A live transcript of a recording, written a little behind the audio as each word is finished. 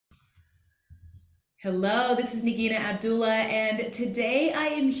Hello, this is Nagina Abdullah, and today I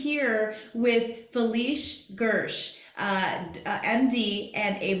am here with Felice Gersh, MD,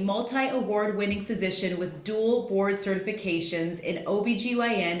 and a multi-award winning physician with dual board certifications in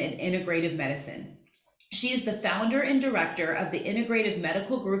OBGYN and integrative medicine. She is the founder and director of the Integrative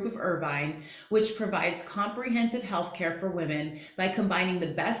Medical Group of Irvine, which provides comprehensive health care for women by combining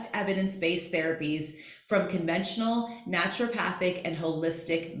the best evidence based therapies from conventional, naturopathic, and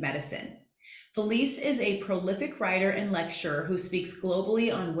holistic medicine. Felice is a prolific writer and lecturer who speaks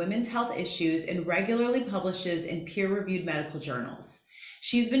globally on women's health issues and regularly publishes in peer reviewed medical journals.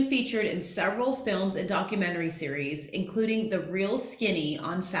 She's been featured in several films and documentary series, including The Real Skinny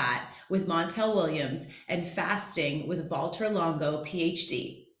on Fat with Montel Williams and Fasting with Walter Longo,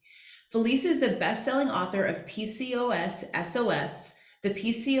 PhD. Felice is the best-selling author of PCOS SOS, the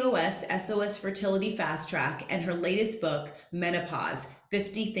PCOS SOS Fertility Fast Track, and her latest book, Menopause,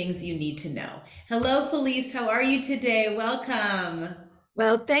 50 Things You Need to Know. Hello, Felice. How are you today? Welcome.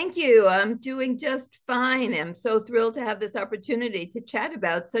 Well, thank you. I'm doing just fine. I'm so thrilled to have this opportunity to chat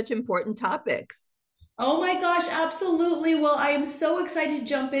about such important topics. Oh my gosh, absolutely. Well, I am so excited to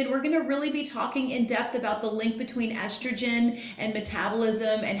jump in. We're going to really be talking in depth about the link between estrogen and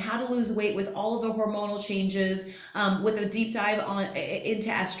metabolism and how to lose weight with all of the hormonal changes, with a deep dive into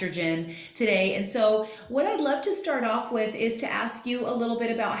estrogen today. And so, what I'd love to start off with is to ask you a little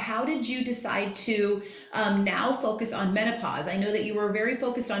bit about how did you decide to now focus on menopause? I know that you were very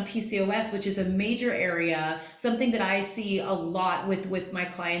focused on PCOS, which is a major area, something that I see a lot with my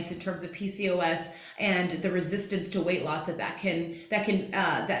clients in terms of PCOS and the resistance to weight loss that can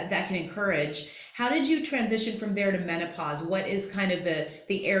encourage. How did you transition from there to menopause? What is kind of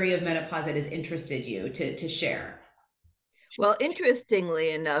the area of menopause that has interested you to share? Well,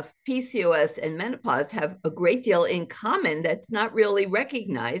 interestingly enough, PCOS and menopause have a great deal in common that's not really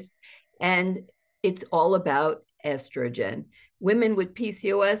recognized, and it's all about estrogen. Women with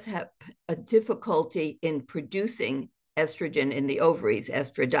PCOS have a difficulty in producing estrogen in the ovaries,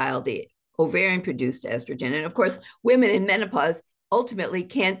 estradiol, the ovarian produced estrogen. And of course, women in menopause ultimately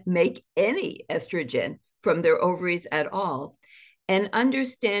can't make any estrogen from their ovaries at all. And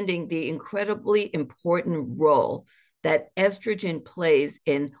understanding the incredibly important role that estrogen plays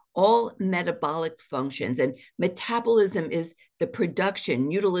in all metabolic functions. And metabolism is the production,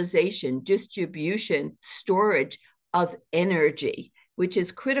 utilization, distribution, storage of energy, which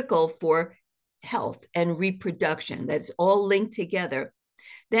is critical for health and reproduction. That's all linked together.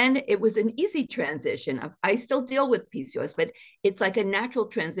 Then it was an easy transition. I still deal with PCOS, but it's like a natural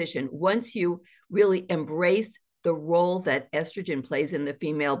transition. Once you really embrace the role that estrogen plays in the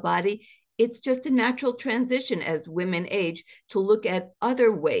female body, it's just a natural transition as women age to look at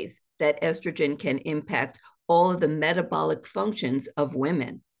other ways that estrogen can impact all of the metabolic functions of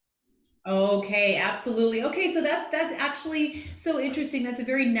women. Okay, absolutely. Okay, so that's actually so interesting. That's a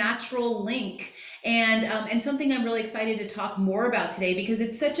very natural link, and something I'm really excited to talk more about today because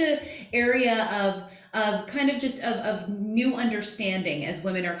it's such a area of kind of just of new understanding as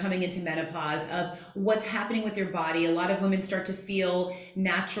women are coming into menopause of what's happening with their body. A lot of women start to feel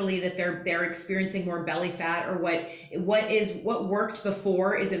naturally that they're experiencing more belly fat, or what worked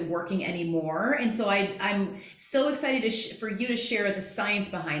before isn't working anymore. And so I'm so excited for you to share the science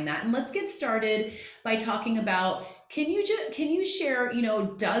behind that. And let's get started by talking about, can you share,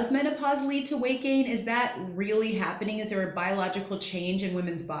 does menopause lead to weight gain? Is that really happening? Is there a biological change in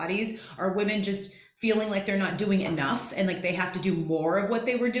women's bodies? Are women just feeling like they're not doing enough and like they have to do more of what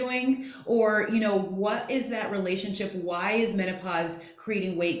they were doing? Or, what is that relationship? Why is menopause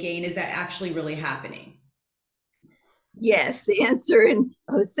creating weight gain? Is that actually really happening? Yes, the answer in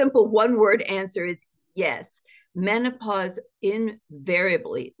a simple one word answer is yes. Menopause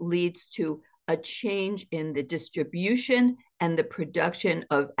invariably leads to a change in the distribution and the production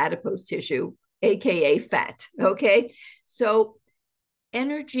of adipose tissue, AKA fat. Okay. So,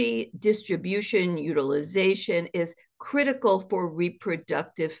 energy distribution, utilization is critical for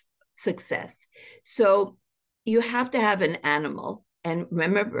reproductive success. So, you have to have an animal, and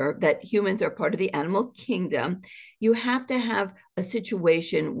remember that humans are part of the animal kingdom. You have to have a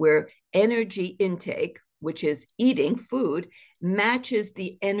situation where energy intake, which is eating food, matches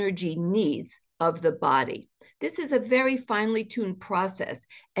the energy needs of the body. This is a very finely tuned process.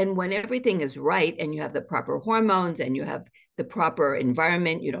 And when everything is right and you have the proper hormones and you have the proper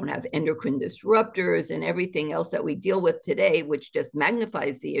environment, you don't have endocrine disruptors and everything else that we deal with today, which just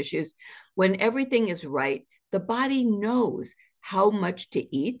magnifies the issues. When everything is right, the body knows how much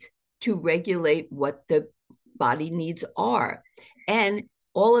to eat to regulate what the body needs are. And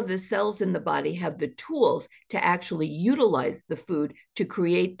all of the cells in the body have the tools to actually utilize the food to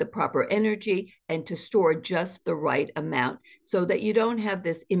create the proper energy and to store just the right amount so that you don't have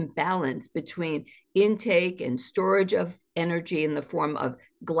this imbalance between intake and storage of energy in the form of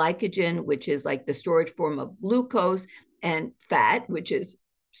glycogen, which is like the storage form of glucose, and fat, which is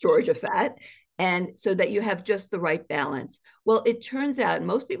storage of fat, and so that you have just the right balance. Well, it turns out,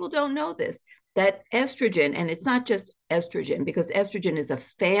 most people don't know this, that estrogen, and it's not just estrogen, because estrogen is a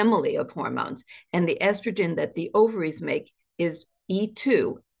family of hormones, and the estrogen that the ovaries make is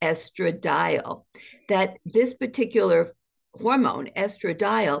E2, estradiol, that this particular hormone,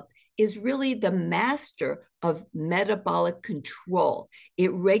 estradiol, is really the master of metabolic control.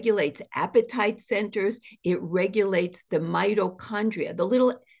 It regulates appetite centers, it regulates the mitochondria, the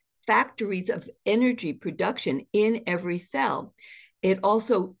little factories of energy production in every cell. It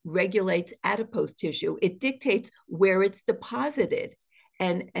also regulates adipose tissue. It dictates where it's deposited,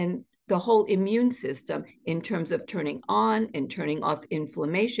 and the whole immune system in terms of turning on and turning off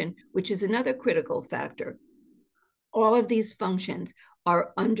inflammation, which is another critical factor. All of these functions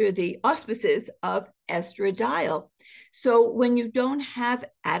are under the auspices of estradiol. So when you don't have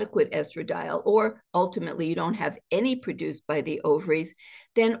adequate estradiol, or ultimately you don't have any produced by the ovaries,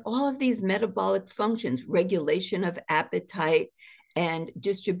 then all of these metabolic functions, regulation of appetite and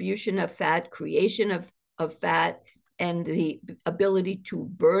distribution of fat, creation of fat, and the ability to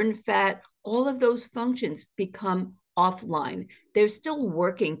burn fat, all of those functions become offline. They're still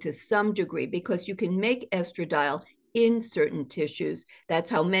working to some degree because you can make estradiol in certain tissues. That's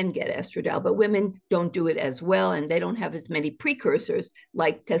how men get estradiol, but women don't do it as well, and they don't have as many precursors.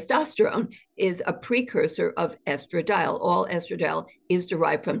 Like testosterone is a precursor of estradiol. All estradiol is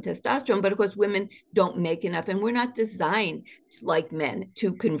derived from testosterone, but of course women don't make enough, and we're not designed like men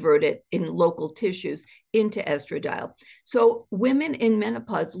to convert it in local tissues into estradiol. So women in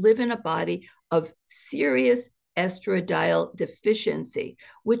menopause live in a body of serious estradiol deficiency,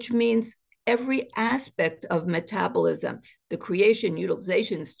 which means every aspect of metabolism, the creation,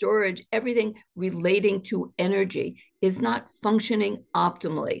 utilization, storage, everything relating to energy is not functioning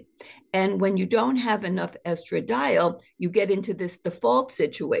optimally. And when you don't have enough estradiol, you get into this default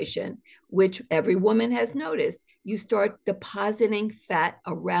situation, which every woman has noticed. You start depositing fat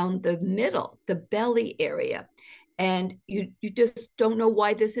around the middle, the belly area. And you just don't know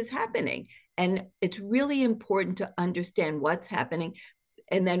why this is happening. And it's really important to understand what's happening.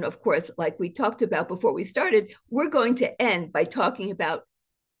 And then, of course, like we talked about before we started, we're going to end by talking about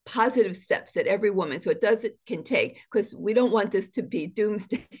positive steps that every woman, so it can take, because we don't want this to be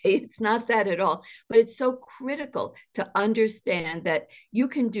doomsday. It's not that at all, but it's so critical to understand that you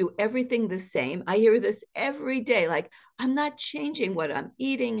can do everything the same. I hear this every day, like, I'm not changing what I'm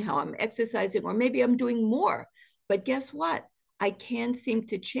eating, how I'm exercising, or maybe I'm doing more. But guess what? I can't seem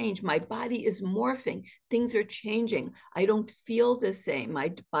to change. My body is morphing. Things are changing. I don't feel the same.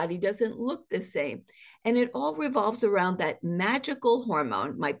 My body doesn't look the same. And it all revolves around that magical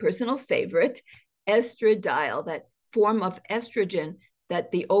hormone, my personal favorite, estradiol, that form of estrogen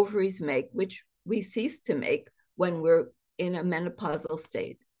that the ovaries make, which we cease to make when we're in a menopausal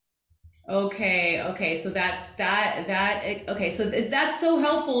state. Okay, so that's so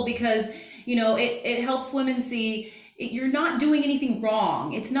helpful because it helps women see you're not doing anything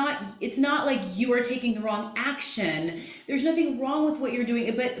wrong. It's not like you are taking the wrong action. There's nothing wrong with what you're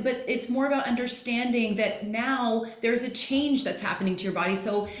doing, but it's more about understanding that now there's a change that's happening to your body.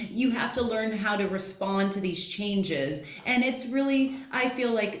 So you have to learn how to respond to these changes. And it's really, I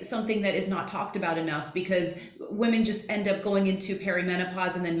feel like, something that is not talked about enough because women just end up going into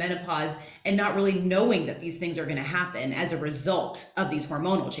perimenopause and then menopause and not really knowing that these things are going to happen as a result of these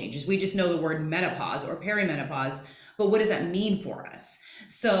hormonal changes. We just know the word menopause or perimenopause, but what does that mean for us?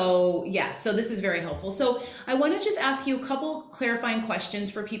 So yeah, so this is very helpful. So I want to just ask you a couple clarifying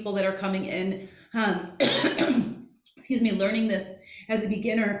questions for people that are coming in, excuse me, learning this as a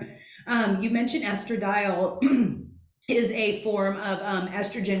beginner. You mentioned estradiol is a form of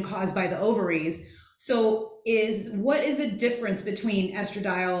estrogen caused by the ovaries. So what is the difference between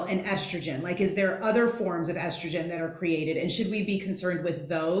estradiol and estrogen? Like, is there other forms of estrogen that are created, and should we be concerned with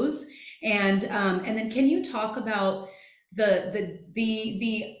those? And then can you talk about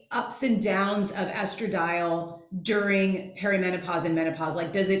the ups and downs of estradiol during perimenopause and menopause?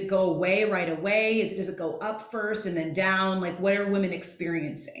 Like, does it go away right away? Does it go up first and then down? Like, what are women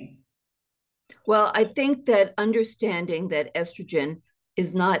experiencing? Well, I think that understanding that estrogen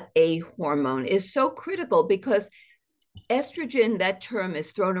is not a hormone is so critical because estrogen, that term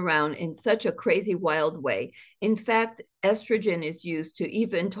is thrown around in such a crazy, wild way. In fact, estrogen is used to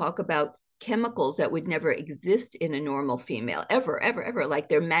even talk about chemicals that would never exist in a normal female, ever, ever, ever. Like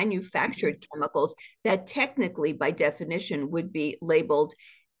they're manufactured chemicals that technically, by definition, would be labeled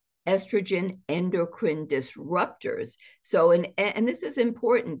estrogen endocrine disruptors. So, and this is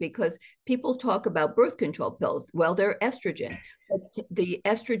important because people talk about birth control pills. Well, they're estrogen. But the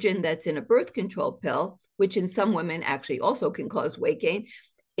estrogen that's in a birth control pill, which in some women actually also can cause weight gain,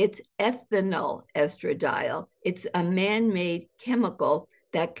 it's ethinyl estradiol. It's a man-made chemical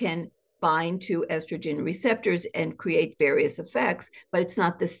that can bind to estrogen receptors and create various effects, but it's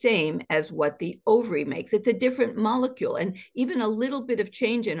not the same as what the ovary makes. It's a different molecule, and even a little bit of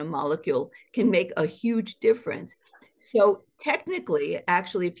change in a molecule can make a huge difference. So technically,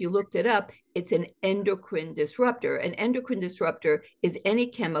 actually, if you looked it up, it's an endocrine disruptor. An endocrine disruptor is any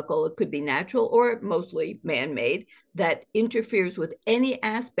chemical, it could be natural or mostly man-made, that interferes with any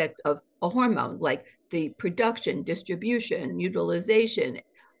aspect of a hormone, like the production, distribution, utilization,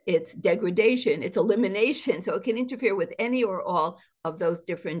 its degradation, its elimination. So it can interfere with any or all of those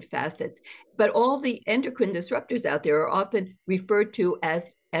different facets. But all the endocrine disruptors out there are often referred to as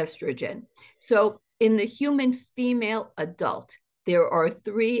estrogen. So in the human female adult, there are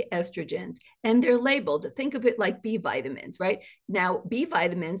 3 estrogens and they're labeled. Think of it like B vitamins, right? Now, B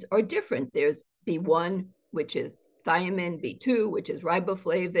vitamins are different. There's B1, which is thiamine, B2, which is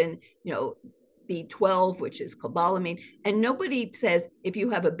riboflavin, B12, which is cobalamin. And nobody says if you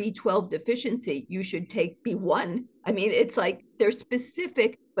have a B12 deficiency, you should take B1. I mean, it's like they're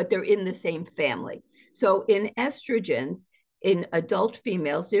specific, but they're in the same family. So in estrogens, in adult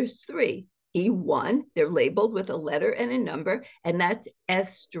females, there's 3. E1, they're labeled with a letter and a number, and that's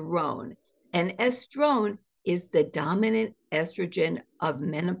estrone. And estrone is the dominant estrogen of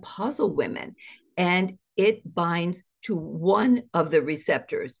menopausal women, and it binds to one of the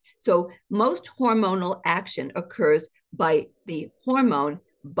receptors. So most hormonal action occurs by the hormone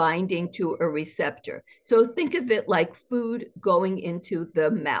binding to a receptor. So think of it like food going into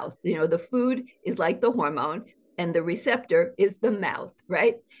the mouth. The food is like the hormone and the receptor is the mouth,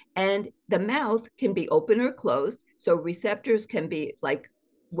 right? And the mouth can be open or closed. So receptors can be like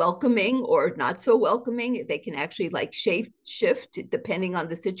welcoming or not so welcoming. They can actually like shift depending on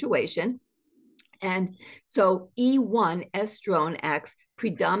the situation. And so E1 estrone acts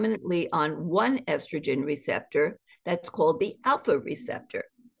predominantly on one estrogen receptor that's called the alpha receptor.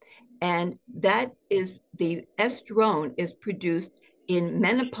 And that is the estrone is produced in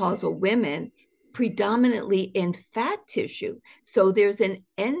menopausal women predominantly in fat tissue. So there's an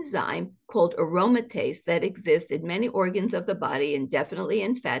enzyme called aromatase that exists in many organs of the body and definitely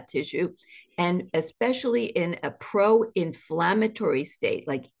in fat tissue, and especially in a pro-inflammatory state,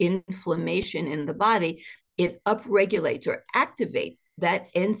 like inflammation in the body. It upregulates or activates that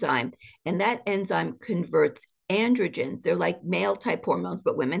enzyme, and that enzyme converts androgens. They're like male type hormones,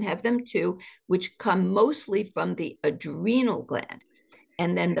 but women have them too, which come mostly from the adrenal gland.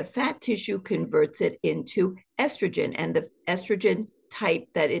 And then the fat tissue converts it into estrogen. And the estrogen type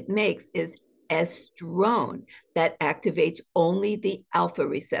that it makes is estrone that activates only the alpha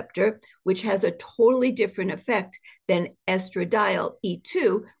receptor, which has a totally different effect than estradiol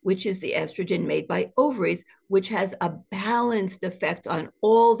E2, which is the estrogen made by ovaries, which has a balanced effect on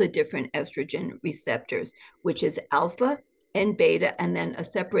all the different estrogen receptors, which is alpha and beta, and then a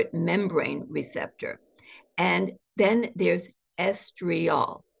separate membrane receptor. And then there's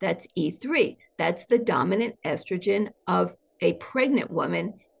estriol, that's E3. That's the dominant estrogen of a pregnant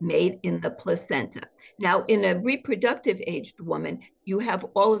woman made in the placenta. Now, in a reproductive aged woman, you have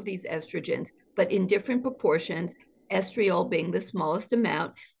all of these estrogens, but in different proportions, estriol being the smallest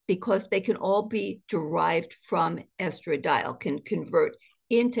amount, because they can all be derived from estradiol, can convert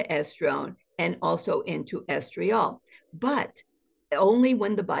into estrone and also into estriol. But only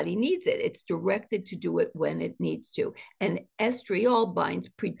when the body needs it. It's directed to do it when it needs to. And estriol binds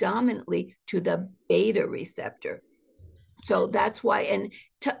predominantly to the beta receptor. So that's why, and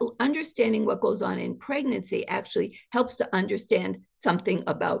understanding what goes on in pregnancy actually helps to understand something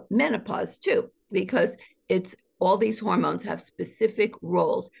about menopause too, because it's all these hormones have specific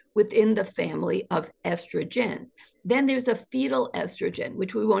roles within the family of estrogens. Then there's a fetal estrogen,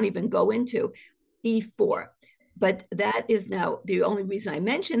 which we won't even go into, E4. But that is now, the only reason I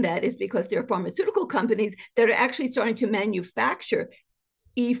mention that is because there are pharmaceutical companies that are actually starting to manufacture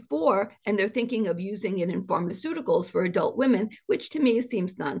E4, and they're thinking of using it in pharmaceuticals for adult women, which to me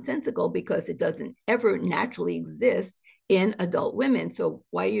seems nonsensical because it doesn't ever naturally exist in adult women. So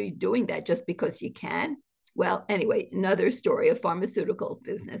why are you doing that? Just because you can? Well, anyway, another story of pharmaceutical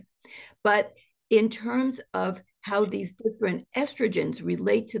business. But in terms of how these different estrogens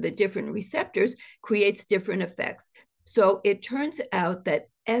relate to the different receptors creates different effects. So it turns out that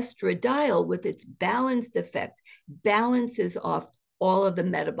estradiol, with its balanced effect, balances off all of the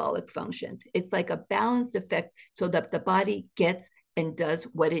metabolic functions. It's like a balanced effect so that the body gets and does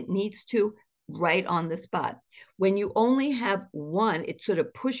what it needs to right on the spot. When you only have one, it sort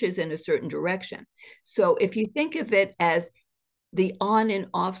of pushes in a certain direction. So if you think of it as the on and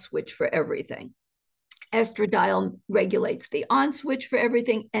off switch for everything, estradiol regulates the on switch for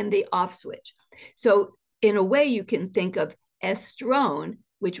everything and the off switch. So in a way, you can think of estrone,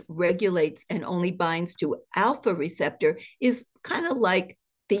 which regulates and only binds to alpha receptor, is kind of like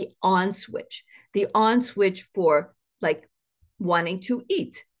the on switch for like wanting to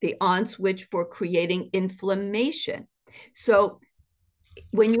eat, the on switch for creating inflammation. So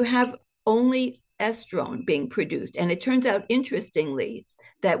when you have only estrone being produced, and it turns out interestingly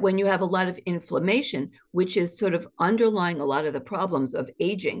that when you have a lot of inflammation, which is sort of underlying a lot of the problems of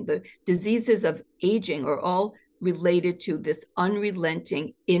aging, the diseases of aging are all related to this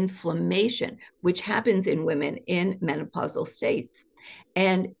unrelenting inflammation, which happens in women in menopausal states.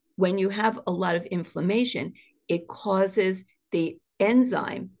 And when you have a lot of inflammation, it causes the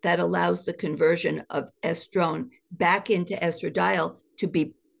enzyme that allows the conversion of estrone back into estradiol to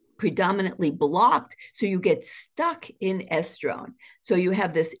be predominantly blocked. So you get stuck in estrone. So you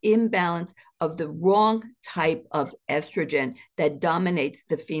have this imbalance of the wrong type of estrogen that dominates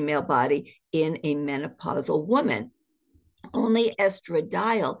the female body in a menopausal woman. Only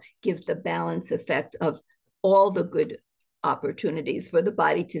estradiol gives the balance effect of all the good opportunities for the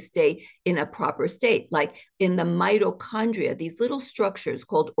body to stay in a proper state, like in the mitochondria, these little structures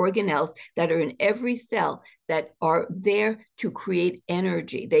called organelles that are in every cell that are there to create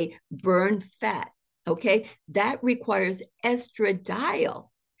energy. They burn fat, okay? That requires estradiol.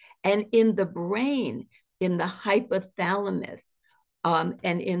 And in the brain, in the hypothalamus,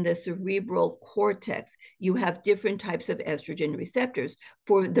 and in the cerebral cortex, you have different types of estrogen receptors.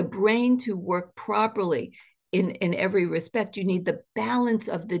 For the brain to work properly in every respect, you need the balance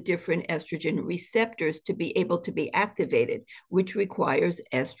of the different estrogen receptors to be able to be activated, which requires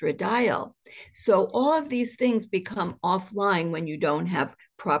estradiol. So all of these things become offline when you don't have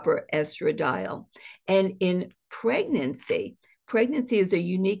proper estradiol. And in pregnancy, pregnancy is a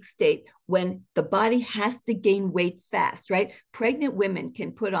unique state when the body has to gain weight fast, right? Pregnant women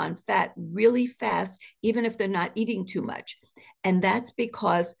can put on fat really fast, even if they're not eating too much. And that's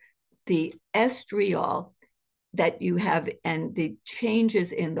because the estriol that you have and the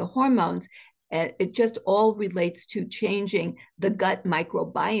changes in the hormones, it just all relates to changing the gut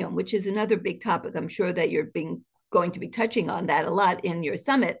microbiome, which is another big topic. I'm sure that you're going to be touching on that a lot in your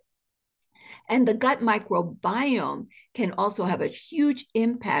summit. And the gut microbiome can also have a huge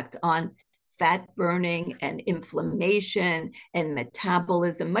impact on fat burning and inflammation and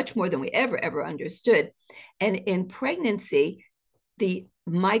metabolism, much more than we ever understood. And in pregnancy, the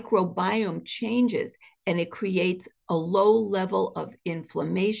microbiome changes and it creates a low level of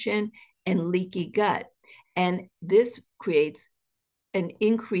inflammation and leaky gut. And this creates an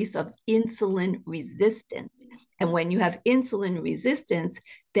increase of insulin resistance. And when you have insulin resistance,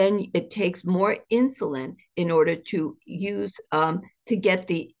 then it takes more insulin in order to use to get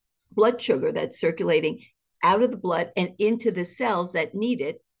the blood sugar that's circulating out of the blood and into the cells that need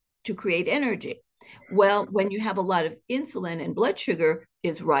it to create energy. Well, when you have a lot of insulin and blood sugar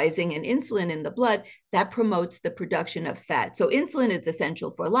is rising and insulin in the blood, that promotes the production of fat. So insulin is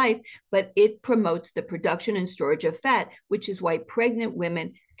essential for life, but it promotes the production and storage of fat, which is why pregnant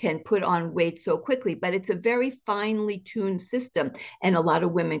women can put on weight so quickly. But it's a very finely tuned system. And a lot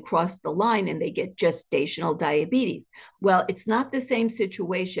of women cross the line and they get gestational diabetes. Well, it's not the same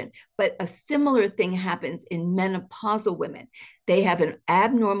situation, but a similar thing happens in menopausal women. They have an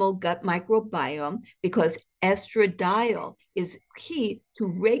abnormal gut microbiome because estradiol is key to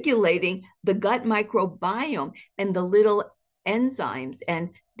regulating the gut microbiome and the little enzymes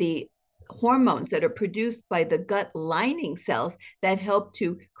and the hormones that are produced by the gut lining cells that help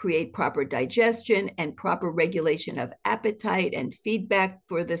to create proper digestion and proper regulation of appetite and feedback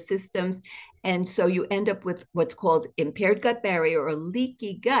for the systems. And so you end up with what's called impaired gut barrier or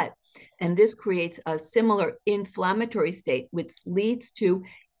leaky gut. And this creates a similar inflammatory state, which leads to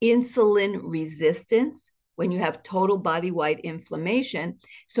insulin resistance when you have total body-wide inflammation.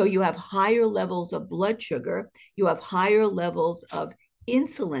 So you have higher levels of blood sugar, you have higher levels of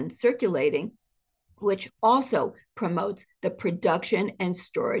insulin circulating, which also promotes the production and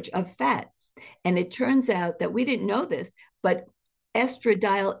storage of fat. And it turns out that we didn't know this, but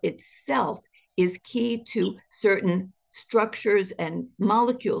estradiol itself is key to certain structures and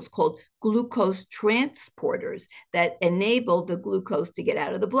molecules called glucose transporters that enable the glucose to get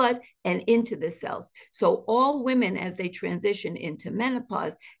out of the blood and into the cells. So all women, as they transition into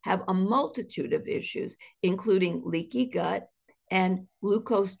menopause, have a multitude of issues, including leaky gut and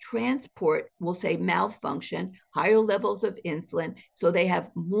glucose transport, we'll say malfunction, higher levels of insulin. So they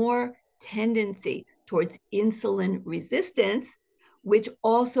have more tendency towards insulin resistance, which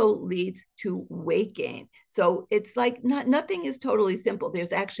also leads to weight gain. So it's like nothing is totally simple.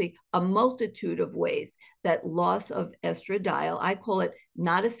 There's actually a multitude of ways that loss of estradiol, I call it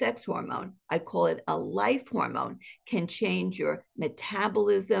not a sex hormone, I call it a life hormone, can change your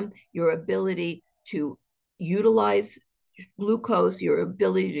metabolism, your ability to utilize glucose, your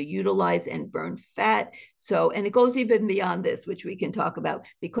ability to utilize and burn fat. So, and it goes even beyond this, which we can talk about,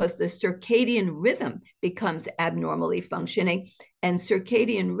 because the circadian rhythm becomes abnormally functioning. And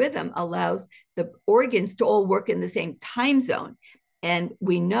circadian rhythm allows the organs to all work in the same time zone. And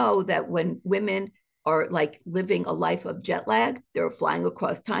we know that when women are like living a life of jet lag, they're flying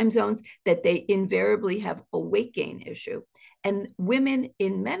across time zones, that they invariably have a weight gain issue. And women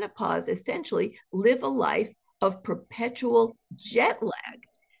in menopause essentially live a life of perpetual jet lag.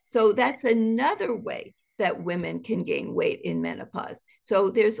 So that's another way that women can gain weight in menopause. So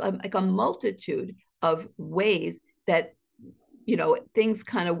there's like a multitude of ways that things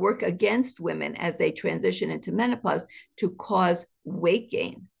kind of work against women as they transition into menopause to cause weight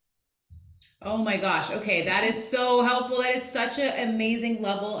gain. Oh my gosh. Okay. That is so helpful. That is such an amazing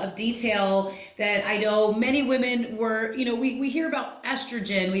level of detail that I know many women were, we hear about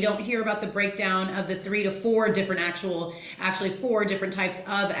estrogen. We don't hear about the breakdown of the 3 to 4 different actually 4 different types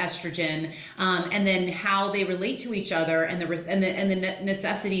of estrogen, and then how they relate to each other and the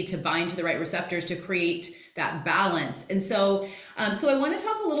necessity to bind to the right receptors to create that balance. And so, so I want to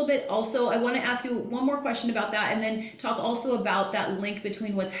talk a little bit also, I want to ask you one more question about that, and then talk also about that link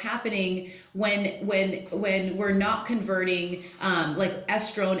between what's happening when we're not converting, like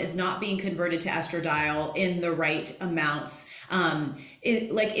estrone is not being converted to estradiol in the right amounts.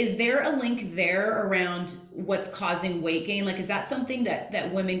 Is there a link there around what's causing weight gain? Like, is that something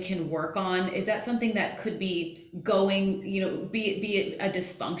that women can work on? Is that something that could be going, be a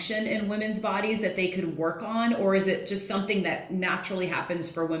dysfunction in women's bodies that they could work on? Or is it just something that naturally happens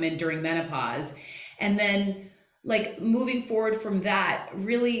for women during menopause? And then, like, moving forward from that,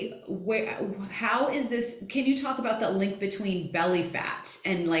 really, how is this, can you talk about that link between belly fat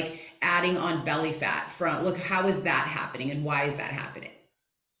and like adding on belly fat from, look, how is that happening and why is that happening?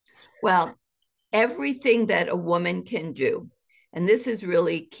 Well, everything that a woman can do, and this is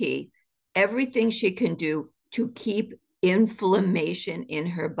really key, everything she can do to keep inflammation in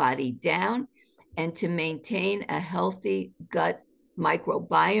her body down and to maintain a healthy gut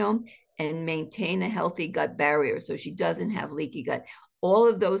microbiome and maintain a healthy gut barrier so she doesn't have leaky gut. All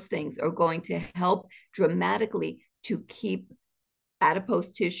of those things are going to help dramatically to keep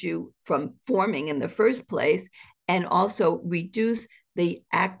adipose tissue from forming in the first place and also reduce the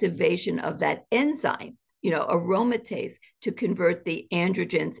activation of that enzyme, aromatase, to convert the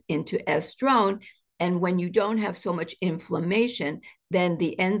androgens into estrone. And when you don't have so much inflammation, then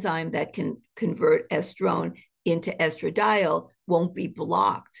the enzyme that can convert estrone into estradiol won't be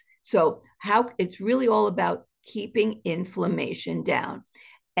blocked. So it's really all about keeping inflammation down.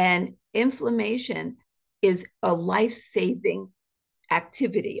 And inflammation is a life-saving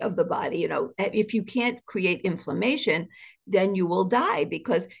activity of the body. If you can't create inflammation, then you will die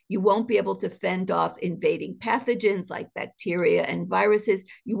because you won't be able to fend off invading pathogens like bacteria and viruses.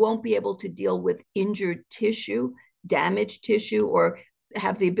 You won't be able to deal with injured tissue, damaged tissue, or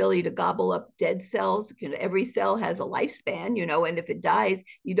have the ability to gobble up dead cells. Every cell has a lifespan, and if it dies,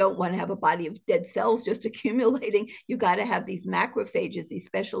 you don't want to have a body of dead cells just accumulating. You got to have these macrophages, these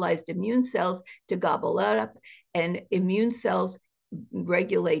specialized immune cells to gobble it up. And immune cells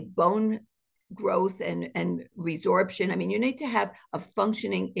regulate bone growth and resorption. I mean, you need to have a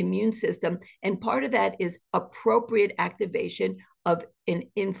functioning immune system. And part of that is appropriate activation of an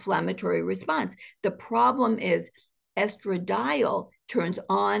inflammatory response. The problem is estradiol turns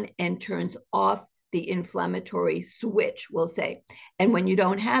on and turns off the inflammatory switch, we'll say. And when you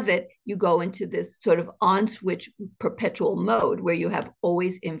don't have it, you go into this sort of on switch perpetual mode where you have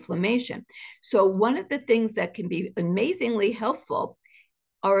always inflammation. So one of the things that can be amazingly helpful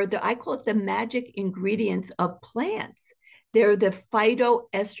are I call it the magic ingredients of plants. They're the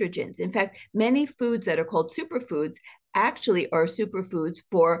phytoestrogens. In fact, many foods that are called superfoods actually are superfoods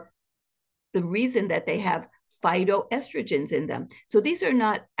for the reason that they have phytoestrogens in them. So these are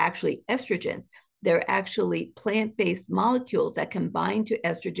not actually estrogens. They're actually plant-based molecules that can bind to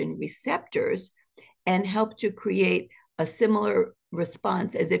estrogen receptors and help to create a similar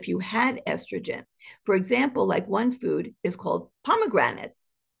response as if you had estrogen. For example, like one food is called pomegranates,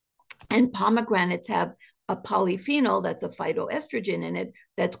 and pomegranates have a polyphenol that's a phytoestrogen in it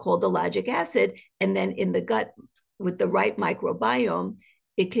that's called ellagic acid. And then in the gut, with the right microbiome,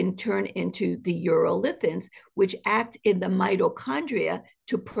 it can turn into the urolithins, which act in the mitochondria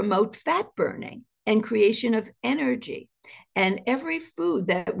to promote fat burning and creation of energy. And every food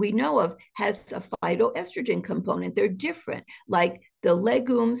that we know of has a phytoestrogen component. They're different, like the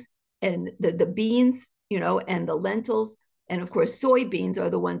legumes and the beans, and the lentils. And of course, soybeans are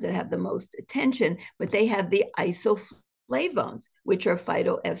the ones that have the most attention, but they have the isoflavones, which are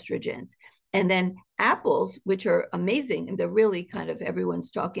phytoestrogens. And then apples, which are amazing, and they're really kind of,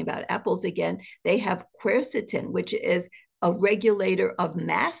 everyone's talking about apples again. They have quercetin, which is a regulator of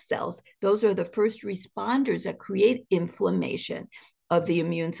mast cells. Those are the first responders that create inflammation of the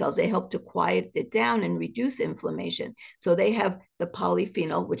immune cells. They help to quiet it down and reduce inflammation. So they have the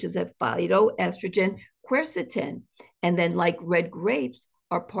polyphenol, which is a phytoestrogen, quercetin. And then like red grapes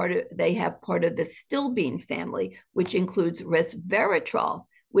they have part of the stilbene family, which includes resveratrol,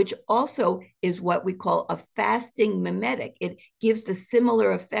 which also is what we call a fasting mimetic. It gives a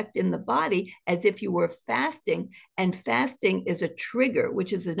similar effect in the body as if you were fasting, and fasting is a trigger,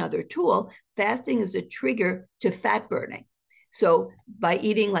 which is another tool. Fasting is a trigger to fat burning. So by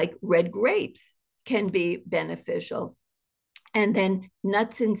eating like red grapes can be beneficial. And then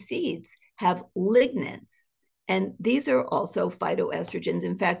nuts and seeds have lignans. And these are also phytoestrogens.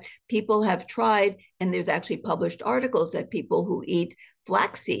 In fact, people have tried, and there's actually published articles that people who eat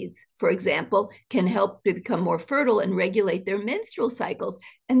flax seeds, for example, can help to become more fertile and regulate their menstrual cycles.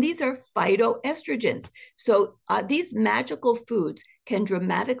 And these are phytoestrogens. So these magical foods can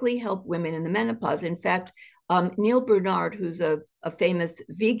dramatically help women in the menopause. In fact, Neil Bernard, who's a famous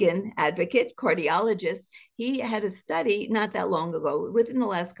vegan advocate, cardiologist, he had a study not that long ago, within the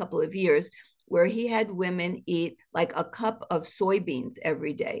last couple of years, where he had women eat like a cup of soybeans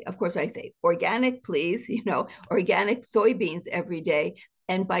every day. Of course, I say organic, please, organic soybeans every day.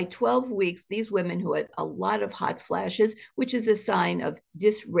 And by 12 weeks, these women who had a lot of hot flashes, which is a sign of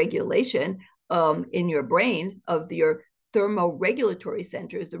dysregulation in your brain of your thermoregulatory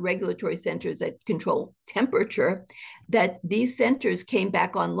centers, the regulatory centers that control temperature, that these centers came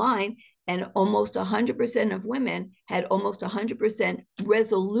back online, and almost 100% of women had almost 100%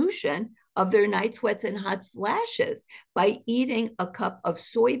 resolution of their night sweats and hot flashes by eating a cup of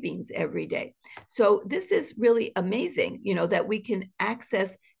soybeans every day. So this is really amazing, that we can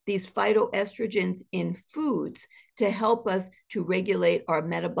access these phytoestrogens in foods to help us to regulate our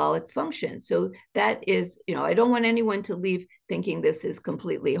metabolic function. So that is, I don't want anyone to leave thinking this is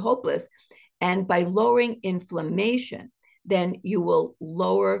completely hopeless. And by lowering inflammation, then you will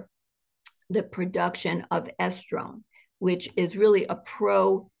lower the production of estrone, which is really a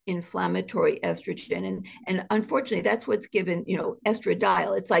pro-inflammatory estrogen. And unfortunately, that's what's given,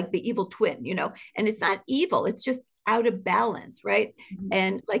 estradiol. It's like the evil twin, and it's not evil. It's just out of balance, right? Mm-hmm.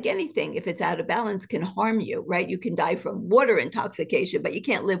 And like anything, if it's out of balance, can harm you, right? You can die from water intoxication, but you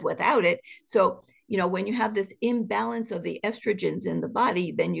can't live without it. So, when you have this imbalance of the estrogens in the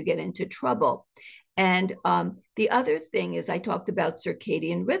body, then you get into trouble. And the other thing is, I talked about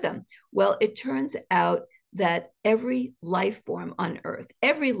circadian rhythm. Well, it turns out that every life form on Earth,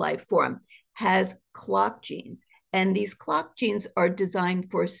 every life form has clock genes. And these clock genes are designed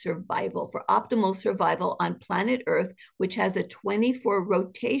for survival, for optimal survival on planet Earth, which has a 24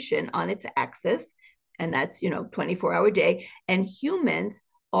 rotation on its axis. And that's, 24-hour day. And humans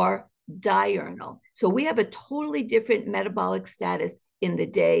are diurnal. So we have a totally different metabolic status in the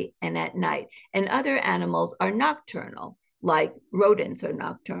day and at night. And other animals are nocturnal, like rodents are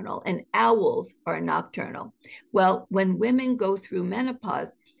nocturnal and owls are nocturnal. Well, when women go through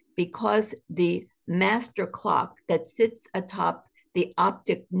menopause, because the master clock that sits atop the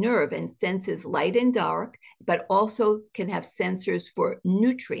optic nerve and senses light and dark, but also can have sensors for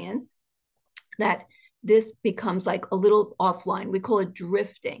nutrients, that this becomes like a little offline. We call it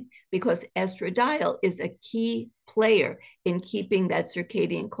drifting, because estradiol is a key player in keeping that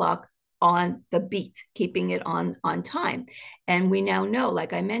circadian clock on the beat, keeping it on time. And we now know,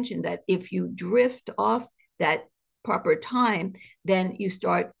 like I mentioned, that if you drift off that proper time, then you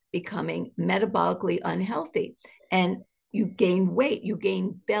start becoming metabolically unhealthy and you gain weight, you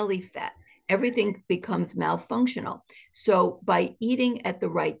gain belly fat. Everything becomes malfunctional. So by eating at the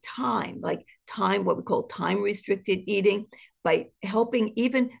right time, like time, what we call time restricted eating, by helping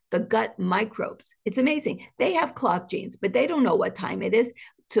even the gut microbes, it's amazing. They have clock genes, but they don't know what time it is.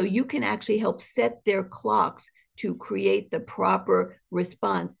 So you can actually help set their clocks to create the proper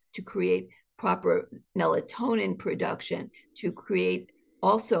response, to create proper melatonin production, to create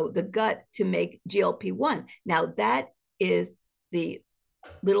also the gut to make GLP-1. Now, that is the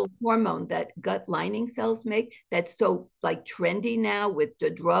little hormone that gut lining cells make that's so like trendy now with the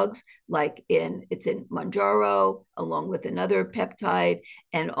drugs, like it's in Mounjaro along with another peptide,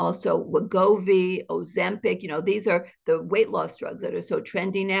 and also Wegovy, Ozempic. These are the weight loss drugs that are so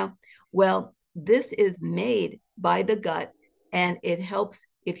trendy now. Well, this is made by the gut, and it helps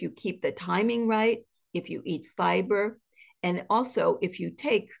if you keep the timing right, if you eat fiber, and also if you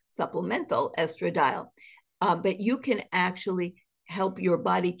take supplemental estradiol. But you can actually help your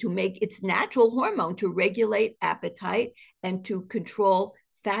body to make its natural hormone to regulate appetite and to control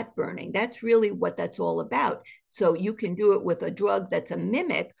fat burning. That's really what that's all about. So you can do it with a drug that's a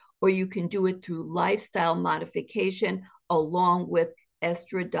mimic, or you can do it through lifestyle modification along with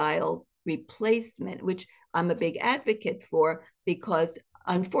estradiol replacement, which I'm a big advocate for, because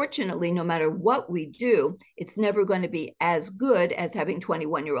unfortunately, no matter what we do, it's never going to be as good as having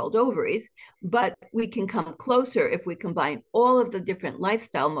 21-year-old ovaries, but we can come closer if we combine all of the different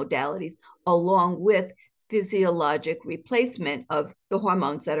lifestyle modalities along with physiologic replacement of the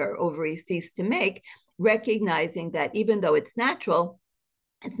hormones that our ovaries cease to make, recognizing that even though it's natural,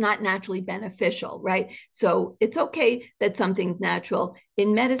 it's not naturally beneficial, right? So it's okay that something's natural.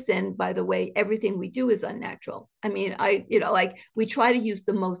 In medicine, by the way, everything we do is unnatural. I mean, like we try to use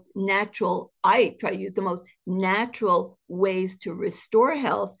the most natural, I try to use the most natural ways to restore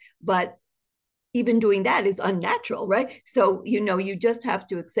health, but even doing that is unnatural, right? So, you just have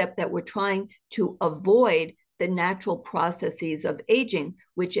to accept that we're trying to avoid the natural processes of aging,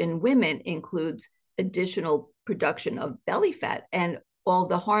 which in women includes additional production of belly fat and all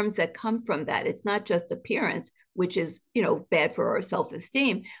the harms that come from that. It's not just appearance, which is, bad for our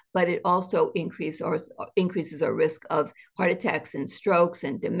self-esteem, but it also increases our risk of heart attacks and strokes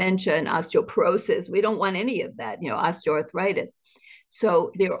and dementia and osteoporosis. We don't want any of that, osteoarthritis.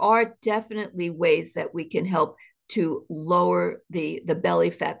 So there are definitely ways that we can help to lower the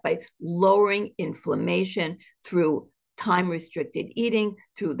belly fat by lowering inflammation through time-restricted eating,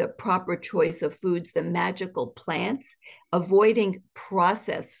 through the proper choice of foods, the magical plants, avoiding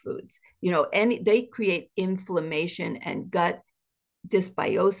processed foods. They create inflammation and gut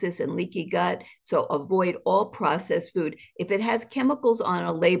dysbiosis and leaky gut. So avoid all processed food. If it has chemicals on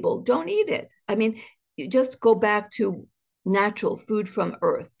a label, don't eat it. I mean, you just go back to natural food from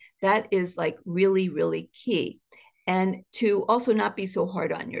earth. That is like really, really key. And to also not be so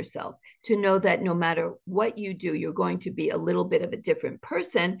hard on yourself, to know that no matter what you do, you're going to be a little bit of a different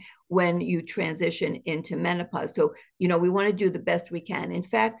person when you transition into menopause. So, we want to do the best we can. In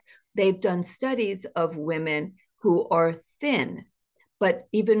fact, they've done studies of women who are thin, but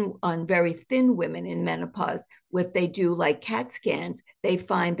even on very thin women in menopause, if they do like CAT scans, they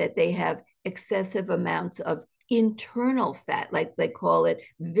find that they have excessive amounts of internal fat, like they call it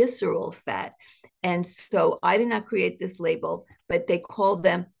visceral fat. And so I did not create this label, but they call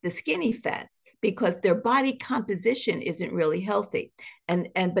them the skinny fats because their body composition isn't really healthy.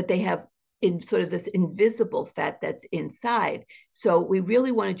 But they have in sort of this invisible fat that's inside. So we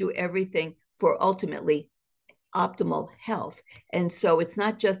really want to do everything for ultimately optimal health. And so it's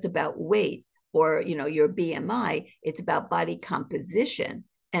not just about weight or, your BMI, it's about body composition.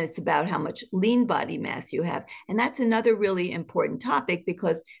 And it's about how much lean body mass you have. And that's another really important topic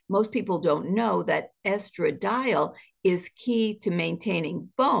because most people don't know that estradiol is key to maintaining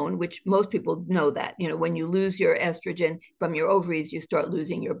bone, which most people know that. When you lose your estrogen from your ovaries, you start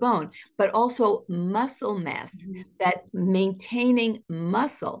losing your bone, but also muscle mass, that maintaining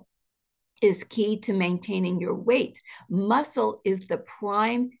muscle is key to maintaining your weight. Muscle is the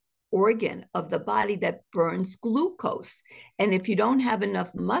prime organ of the body that burns glucose. And if you don't have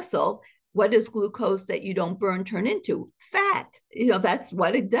enough muscle, what does glucose that you don't burn turn into? Fat. That's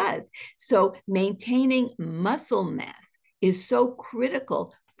what it does. So maintaining muscle mass is so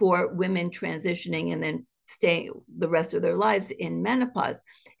critical for women transitioning and then staying the rest of their lives in menopause.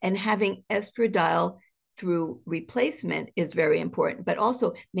 And having estradiol through replacement is very important, but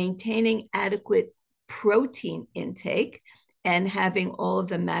also maintaining adequate protein intake and having all of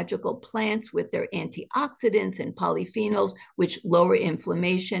the magical plants with their antioxidants and polyphenols, which lower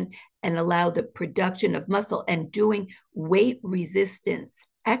inflammation and allow the production of muscle, and doing weight resistance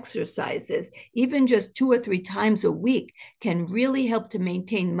exercises, even just 2 or 3 times a week, can really help to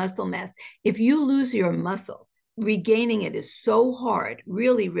maintain muscle mass. If you lose your muscle, regaining it is so hard,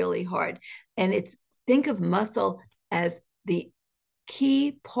 really, really hard. And think of muscle as the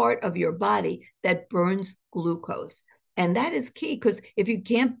key part of your body that burns glucose. And that is key because if you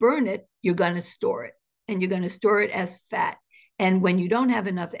can't burn it, you're going to store it, and you're going to store it as fat. And when you don't have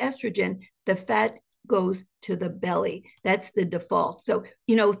enough estrogen, the fat goes to the belly. That's the default. So,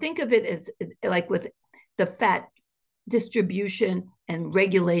 think of it as like with the fat distribution and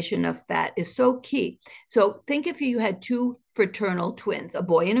regulation of fat is so key. So think if you had two fraternal twins, a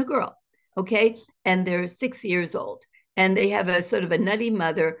boy and a girl, okay? And they're 6 years old. And they have a sort of a nutty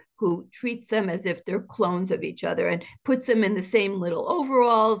mother who treats them as if they're clones of each other and puts them in the same little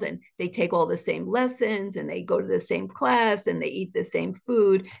overalls, and they take all the same lessons, and they go to the same class, and they eat the same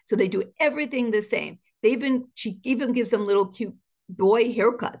food. So they do everything the same. She even gives them little cute boy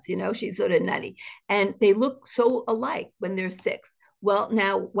haircuts, she's sort of nutty. And they look so alike when they're 6. Well,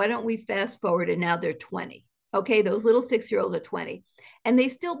 now, why don't we fast forward and now they're 20? Okay, those little 6-year-olds are 20. And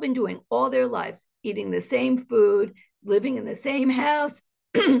they've still been doing all their lives, eating the same food, living in the same house,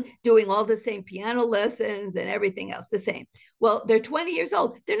 doing all the same piano lessons and everything else the same. Well, they're 20 years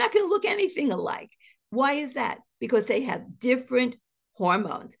old. They're not going to look anything alike. Why is that? Because they have different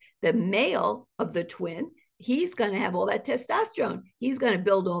hormones. The male of the twin, he's going to have all that testosterone. He's going to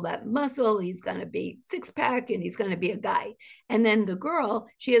build all that muscle. He's going to be 6-pack, and he's going to be a guy. And then the girl,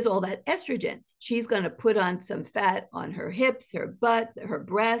 she has all that estrogen. She's going to put on some fat on her hips, her butt, her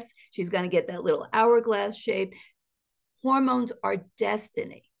breasts. She's going to get that little hourglass shape. Hormones are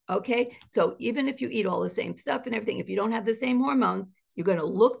destiny. Okay. So even if you eat all the same stuff and everything, if you don't have the same hormones, you're going to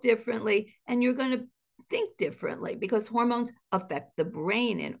look differently and you're going to think differently, because hormones affect the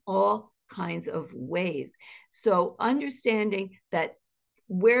brain in all kinds of ways. So understanding that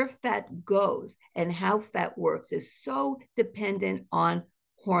where fat goes and how fat works is so dependent on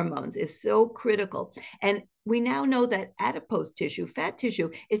hormones, is so critical. And we now know that adipose tissue, fat tissue,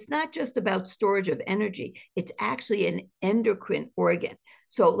 it's not just about storage of energy. It's actually an endocrine organ.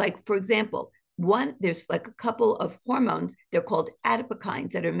 So like, for example, there's like a couple of hormones, they're called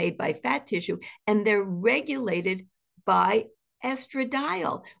adipokines, that are made by fat tissue, and they're regulated by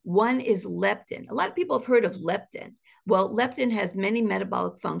estradiol. One is leptin. A lot of people have heard of leptin. Well, leptin has many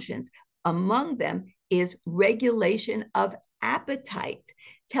metabolic functions. Among them is regulation of appetite,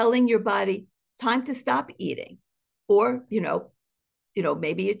 telling your body time to stop eating, or maybe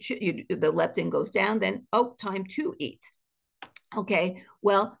the leptin goes down, then time to eat. Okay,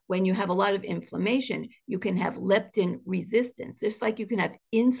 well, when you have a lot of inflammation, you can have leptin resistance, just like you can have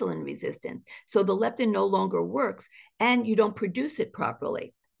insulin resistance. So the leptin no longer works and you don't produce it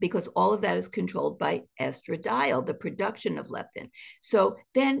properly, because all of that is controlled by estradiol, the production of leptin. So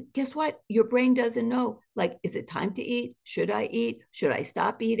then guess what? Your brain doesn't know, like, is it time to eat? Should I eat? Should I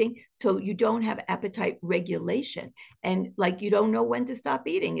stop eating? So you don't have appetite regulation. And like, you don't know when to stop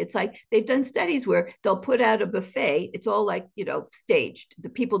eating. It's like they've done studies where they'll put out a buffet. It's all like, staged. The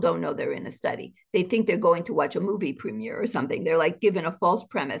people don't know they're in a study. They think they're going to watch a movie premiere or something. They're like given a false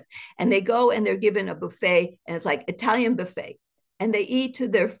premise. And they go and they're given a buffet, and it's like Italian buffet. And they eat to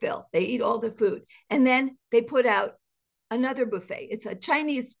their fill. They eat all the food. And then they put out another buffet. It's a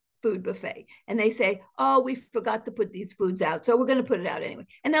Chinese food buffet. And they say, oh, we forgot to put these foods out, so we're going to put it out anyway.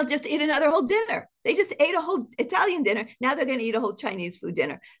 And they'll just eat another whole dinner. They just ate a whole Italian dinner. Now they're going to eat a whole Chinese food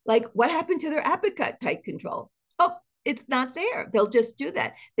dinner. Like, what happened to their appetite control? Oh, it's not there. They'll just do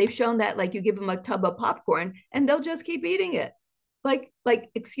that. They've shown that, like, you give them a tub of popcorn and they'll just keep eating it.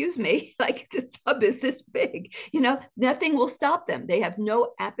 Like, excuse me, like, the tub is this big, nothing will stop them. They have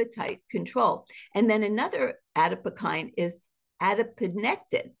no appetite control. And then another adipokine is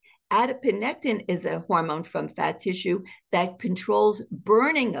adiponectin. Adiponectin is a hormone from fat tissue that controls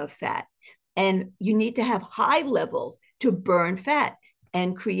burning of fat. And you need to have high levels to burn fat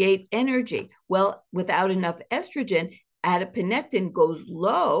and create energy. Well, without enough estrogen, adiponectin goes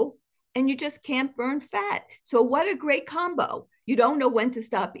low and you just can't burn fat. So what a great combo. You don't know when to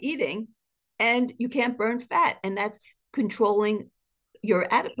stop eating and you can't burn fat. And that's controlling your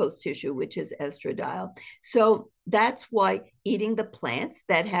adipose tissue, which is estradiol. So that's why eating the plants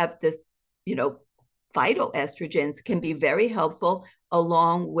that have this, phytoestrogens can be very helpful,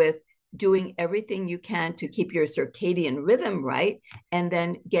 along with doing everything you can to keep your circadian rhythm right, and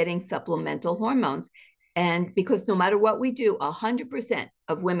then getting supplemental hormones. And because no matter what we do, 100%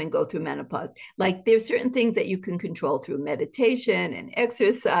 of women go through menopause. Like, there's certain things that you can control through meditation and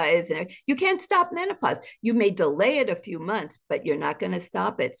exercise, and you can't stop menopause. You may delay it a few months, but you're not going to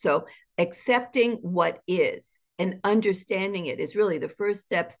stop it. So accepting what is and understanding it is really the first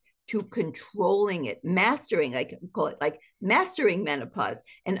steps to controlling it, mastering, I can call it like mastering menopause,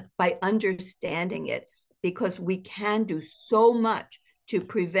 and by understanding it, because we can do so much to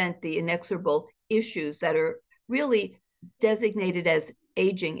prevent the inexorable issues that are really designated as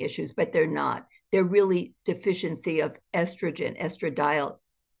aging issues, but they're not. They're really deficiency of estrogen, estradiol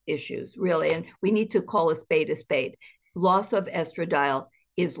issues, really. And we need to call a spade a spade. Loss of estradiol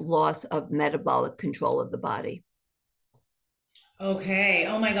is loss of metabolic control of the body. Okay.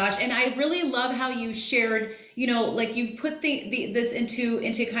 Oh my gosh. And I really love how you shared, like you've put this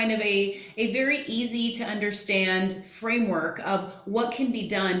into kind of a very easy to understand framework of what can be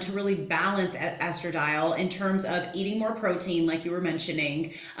done to really balance estradiol in terms of eating more protein, like you were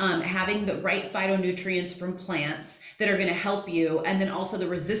mentioning, having the right phytonutrients from plants that are going to help you, and then also the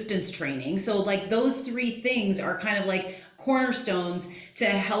resistance training. So like those three things are kind of like cornerstones to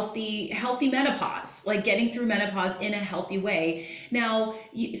healthy menopause, like getting through menopause in a healthy way. Now,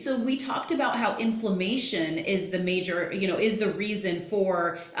 so we talked about how inflammation is the major, is the reason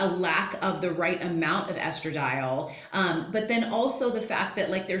for a lack of the right amount of estradiol. But then also the fact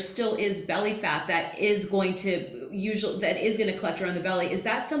that like there still is belly fat that is going to collect around the belly. Is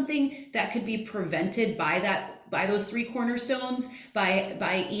that something that could be prevented by those three cornerstones,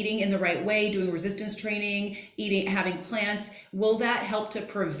 by eating in the right way, doing resistance training, having plants? Will that help to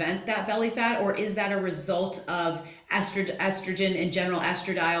prevent that belly fat, or is that a result of estrogen in general,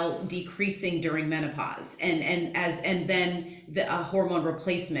 estradiol decreasing during menopause, and then the hormone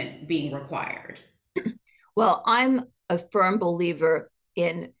replacement being required? Well, I'm a firm believer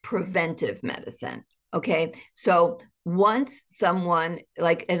in preventive medicine. Okay. So once someone,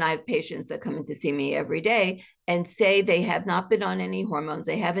 like, and I have patients that come in to see me every day and say they have not been on any hormones,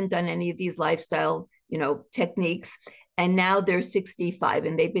 they haven't done any of these lifestyle, techniques, and now they're 65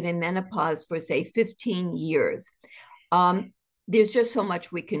 and they've been in menopause for, say, 15 years. Um, there's just so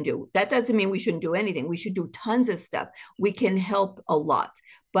much we can do. That doesn't mean we shouldn't do anything. We should do tons of stuff. We can help a lot,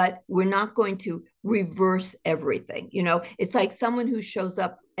 but we're not going to reverse everything. It's like someone who shows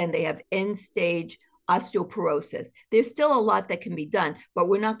up and they have end stage osteoporosis. There's still a lot that can be done, but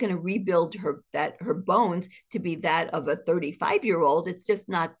we're not going to rebuild her bones to be that of a 35-year-old. It's just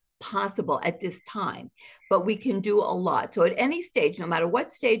not possible at this time, but we can do a lot. So at any stage, no matter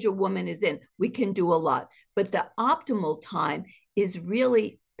what stage a woman is in, we can do a lot. But the optimal time is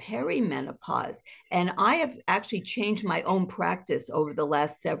really perimenopause. And I have actually changed my own practice over the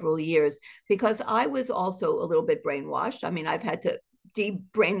last several years because I was also a little bit brainwashed. I mean, I've had to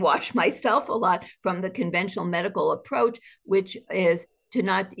de-brainwash myself a lot from the conventional medical approach, which is to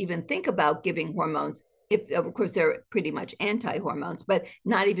not even think about giving hormones. If, of course, they're pretty much anti-hormones, but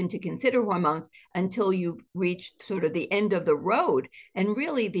not even to consider hormones until you've reached sort of the end of the road. And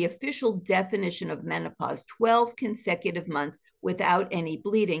really, the official definition of menopause, 12 consecutive months without any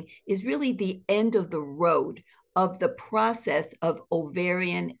bleeding, is really the end of the road of the process of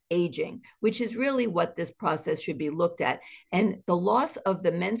ovarian aging, which is really what this process should be looked at. And the loss of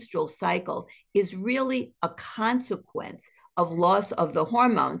the menstrual cycle is really a consequence of loss of the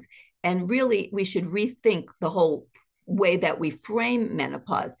hormones. And really, we should rethink the whole way that we frame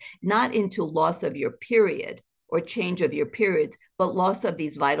menopause, not into loss of your period or change of your periods, but loss of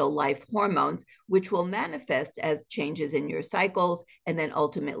these vital life hormones, which will manifest as changes in your cycles and then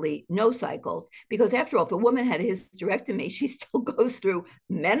ultimately no cycles. Because after all, if a woman had a hysterectomy, she still goes through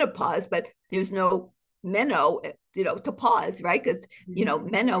menopause, but there's no meno, to pause, right? Because,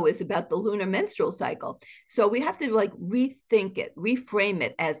 meno is about the lunar menstrual cycle. So we have to like rethink it, reframe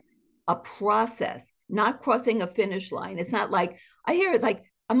it as a process, not crossing a finish line. It's not like, I hear it like,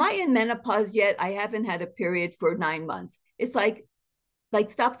 am I in menopause yet? I haven't had a period for 9 months. It's like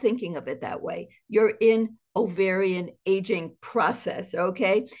stop thinking of it that way. You're in ovarian aging process,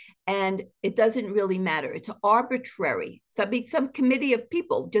 okay? And it doesn't really matter. It's arbitrary. Some committee of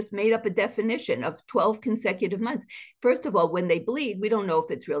people just made up a definition of 12 consecutive months. First of all, when they bleed, we don't know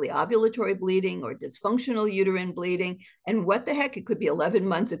if it's really ovulatory bleeding or dysfunctional uterine bleeding. And what the heck? It could be 11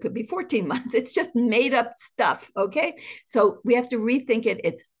 months. It could be 14 months. It's just made up stuff, okay? So we have to rethink it.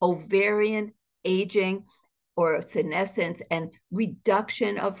 It's ovarian aging or senescence and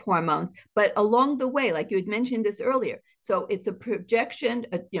reduction of hormones. But along the way, like you had mentioned this earlier, so it's a projection,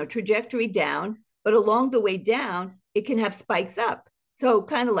 trajectory down, but along the way down, it can have spikes up. So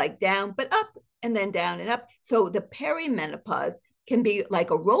kind of like down, but up, and then down and up. So the perimenopause can be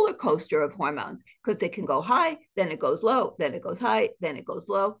like a roller coaster of hormones because it can go high, then it goes low, then it goes high, then it goes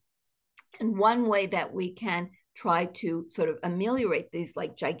low. And one way that we can try to sort of ameliorate these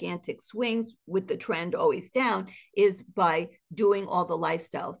like gigantic swings with the trend always down is by doing all the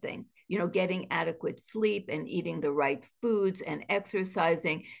lifestyle things, getting adequate sleep and eating the right foods and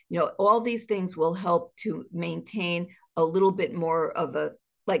exercising. All these things will help to maintain a little bit more of a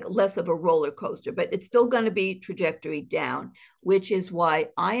like less of a roller coaster, but it's still going to be trajectory down, which is why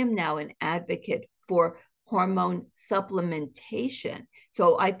I am now an advocate for hormone supplementation.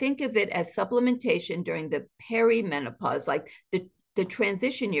 So I think of it as supplementation during the perimenopause, like the the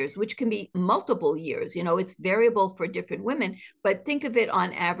transition years, which can be multiple years. It's variable for different women, but think of it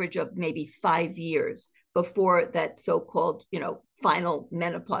on average of maybe 5 years before that so-called, final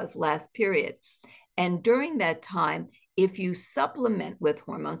menopause last period. And during that time, if you supplement with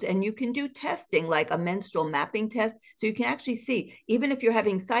hormones, and you can do testing like a menstrual mapping test, so you can actually see, even if you're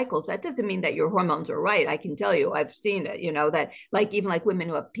having cycles, that doesn't mean that your hormones are right. I can tell you, I've seen it, that like even like women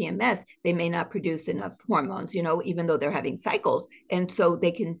who have PMS, they may not produce enough hormones, even though they're having cycles. And so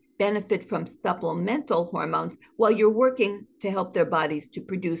they can benefit from supplemental hormones while you're working to help their bodies to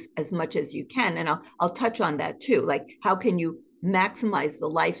produce as much as you can. And I'll touch on that too. Like, how can you maximize the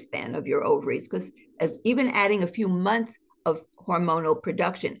lifespan of your ovaries? Because as even adding a few months of hormonal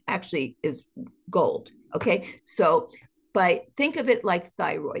production actually is gold. Okay. So, but think of it like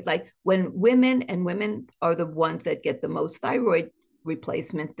thyroid. Like when women are the ones that get the most thyroid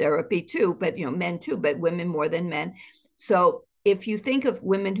replacement therapy too, but men too, but women more than men. So if you think of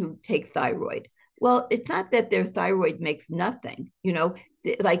women who take thyroid, well, it's not that their thyroid makes nothing,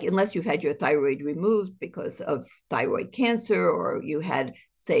 like unless you've had your thyroid removed because of thyroid cancer, or you had,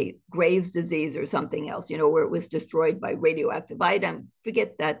 say, Graves' disease or something else, where it was destroyed by radioactive iodine.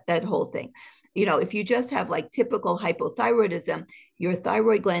 Forget that whole thing. If you just have like typical hypothyroidism, your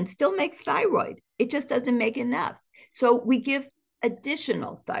thyroid gland still makes thyroid. It just doesn't make enough. So we give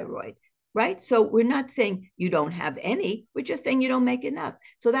additional thyroid, right? So we're not saying you don't have any, we're just saying you don't make enough.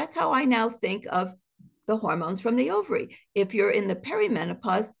 So that's how I now think of the hormones from the ovary. If you're in the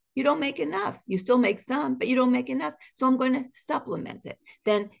perimenopause, you don't make enough. You still make some, but you don't make enough. So I'm going to supplement it.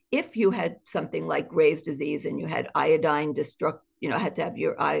 Then if you had something like Graves' disease and you had iodine destruct, had to have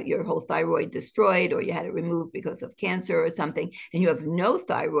your whole thyroid destroyed, or you had it removed because of cancer or something, and you have no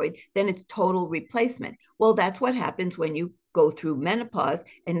thyroid, then it's total replacement. Well, that's what happens when you go through menopause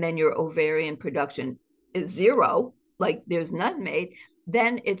and then your ovarian production is zero, like there's none made.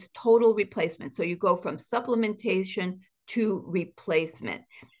 Then it's total replacement. So you go from supplementation to replacement,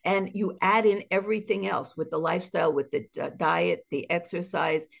 and you add in everything else with the lifestyle, with the diet, the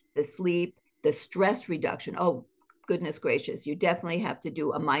exercise, the sleep, the stress reduction. Oh, goodness gracious, you definitely have to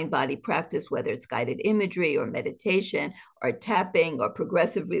do a mind-body practice, whether it's guided imagery or meditation or tapping or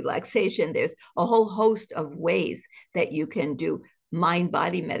progressive relaxation. There's a whole host of ways that you can do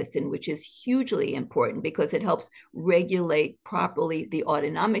mind-body medicine, which is hugely important because it helps regulate properly the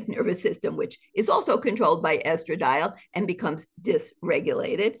autonomic nervous system, which is also controlled by estradiol and becomes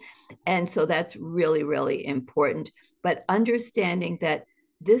dysregulated. And so that's really, really important. But understanding that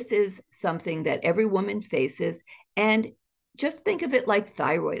this is something that every woman faces, and just think of it like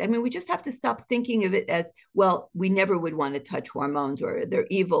thyroid. I mean, we just have to stop thinking of it as, well, we never would want to touch hormones or they're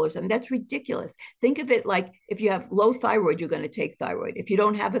evil or something. That's ridiculous. Think of it like if you have low thyroid, you're going to take thyroid. If you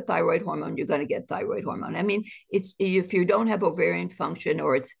don't have a thyroid hormone, you're going to get thyroid hormone. I mean, it's if you don't have ovarian function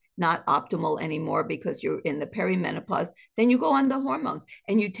or it's not optimal anymore because you're in the perimenopause, then you go on the hormones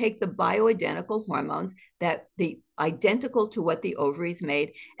and you take the bioidentical hormones that the identical to what the ovaries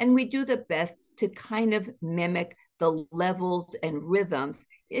made. And we do the best to kind of mimic the levels and rhythms.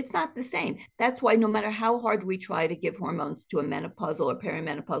 It's not the same. That's why no matter how hard we try to give hormones to a menopausal or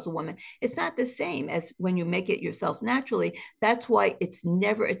perimenopausal woman, it's not the same as when you make it yourself naturally. That's why it's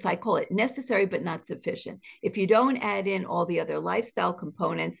never, I call it necessary, but not sufficient. If you don't add in all the other lifestyle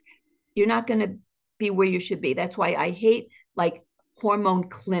components, you're not going to be where you should be. That's why I hate like hormone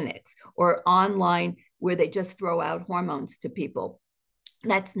clinics or online where they just throw out hormones to people.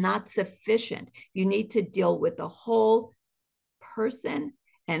 That's not sufficient. You need to deal with the whole person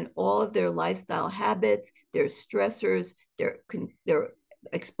and all of their lifestyle habits, their stressors, their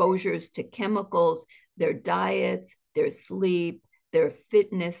exposures to chemicals, their diets, their sleep, their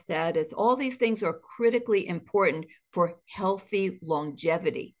fitness status. All these things are critically important for healthy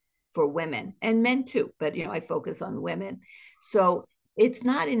longevity for women and men too, but I focus on women. So it's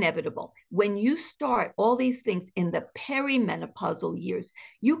not inevitable. When you start all these things in the perimenopausal years,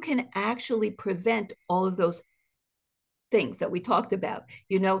 you can actually prevent all of those things that we talked about.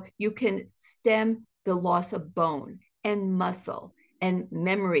 You can stem the loss of bone and muscle and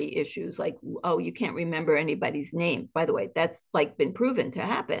memory issues like, oh, you can't remember anybody's name. By the way, that's like been proven to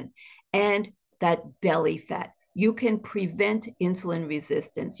happen. And that belly fat. You can prevent insulin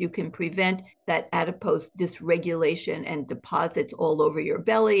resistance. You can prevent that adipose dysregulation and deposits all over your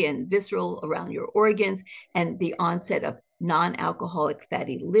belly and visceral around your organs, and the onset of non-alcoholic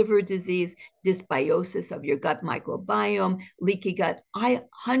fatty liver disease, dysbiosis of your gut microbiome, leaky gut. I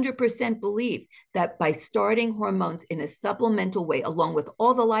 100% believe that by starting hormones in a supplemental way, along with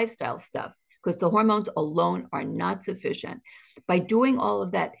all the lifestyle stuff, because the hormones alone are not sufficient, by doing all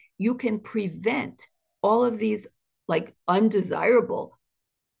of that, you can prevent all of these like undesirable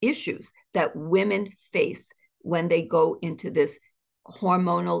issues that women face when they go into this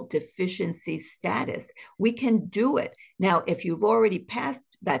hormonal deficiency status. We can do it. Now, if you've already passed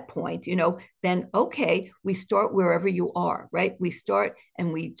that point, then okay, we start wherever you are, right? We start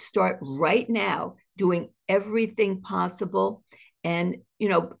right now doing everything possible. And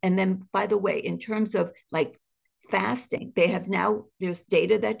then by the way, in terms of like fasting, there's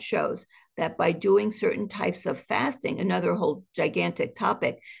data that shows that by doing certain types of fasting, another whole gigantic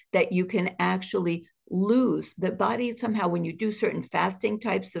topic, that you can actually lose the body somehow when you do certain fasting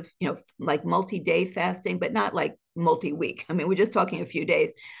types of, like multi-day fasting, but not like multi-week. I mean, we're just talking a few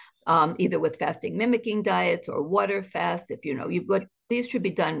days, either with fasting mimicking diets or water fasts. If you've got, these should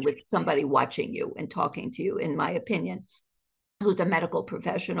be done with somebody watching you and talking to you, in my opinion, who's a medical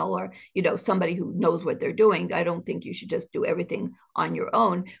professional, or somebody who knows what they're doing. I don't think you should just do everything on your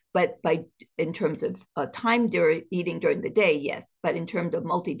own, but in terms of time eating during the day, yes, but in terms of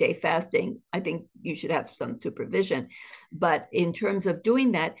multi-day fasting, I think you should have some supervision. But in terms of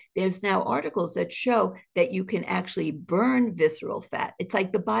doing that, there's now articles that show that you can actually burn visceral fat. It's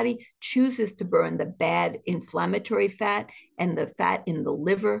like the body chooses to burn the bad inflammatory fat and the fat in the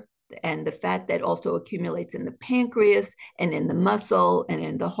liver and the fat that also accumulates in the pancreas and in the muscle and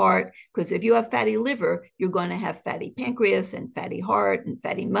in the heart. Because if you have fatty liver, you're going to have fatty pancreas and fatty heart and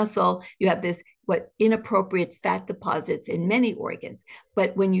fatty muscle. You have this inappropriate fat deposits in many organs.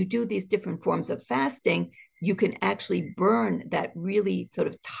 But when you do these different forms of fasting, you can actually burn that really sort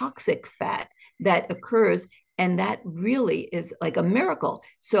of toxic fat that occurs. And that really is like a miracle.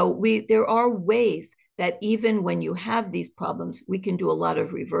 So there are ways that even when you have these problems, we can do a lot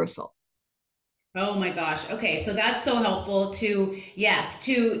of reversal. Oh my gosh. Okay, so that's so helpful to yes,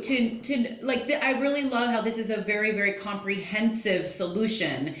 to like I really love how this is a very very comprehensive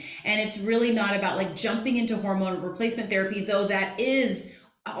solution, and it's really not about like jumping into hormone replacement therapy, though that is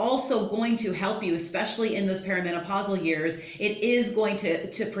also going to help you, especially in those perimenopausal years. It is going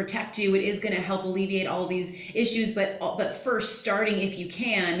to protect you. It is going to help alleviate all these issues, but first starting, if you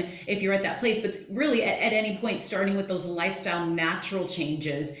can, if you're at that place, but really at any point starting with those lifestyle natural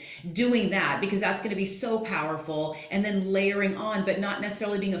changes, doing that, because that's going to be so powerful, and then layering on, but not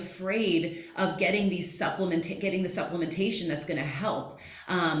necessarily being afraid of getting the supplementation that's going to help.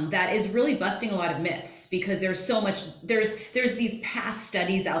 That is really busting a lot of myths, because there's these past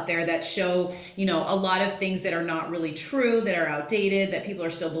studies out there that show a lot of things that are not really true, that are outdated, that people are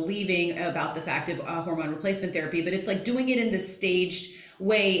still believing about the fact of hormone replacement therapy. But it's like doing it in this staged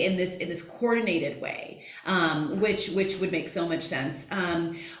way, in this coordinated way, which would make so much sense.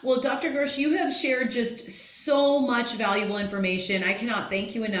 Well, Dr. Gersh, you have shared just so much valuable information. I cannot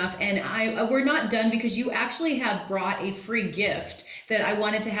thank you enough. And we're not done, because you actually have brought a free gift that I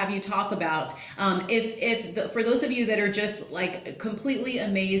wanted to have you talk about. For those of you that are just like completely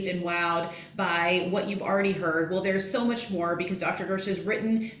amazed and wowed by what you've already heard, well, there's so much more, because Dr. Gersh has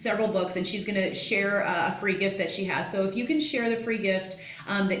written several books, and she's going to share a free gift that she has. So if you can share the free gift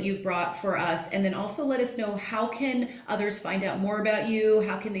that you've brought for us, and then also let us know, how can others find out more about you?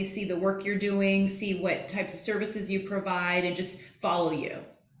 How can they see the work you're doing, see what types of services you provide, and just follow you?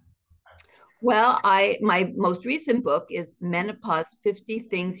 Well, my most recent book is Menopause 50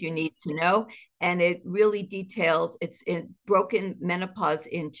 Things You Need to Know. And it really details, broken menopause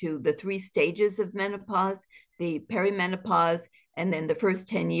into the 3 stages of menopause: the perimenopause, and then the first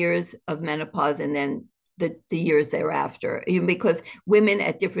 10 years of menopause, and then the years thereafter, because women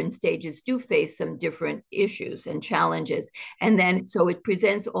at different stages do face some different issues and challenges. And then, so it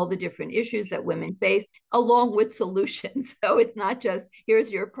presents all the different issues that women face along with solutions. So it's not just,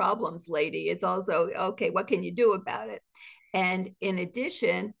 here's your problems, lady. It's also, okay, what can you do about it? And in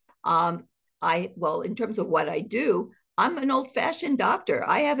addition, in terms of what I do, I'm an old fashioned doctor.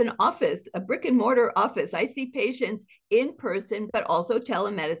 I have an office, a brick and mortar office. I see patients in person, but also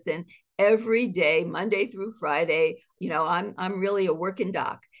telemedicine every day, Monday through Friday. I'm really a working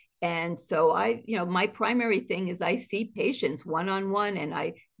doc. And so my primary thing is I see patients one-on-one, and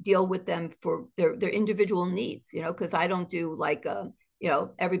I deal with them for their individual needs, because I don't do like,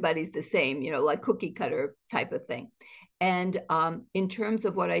 everybody's the same, like cookie cutter type of thing. And in terms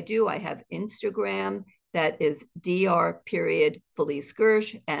of what I do, I have Instagram that is Dr. Felice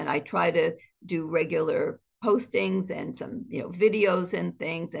Gersh, and I try to do regular postings and some videos and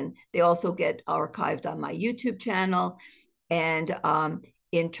things, and they also get archived on my YouTube channel. And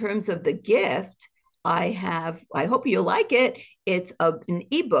in terms of the gift, I hope you like it. It's an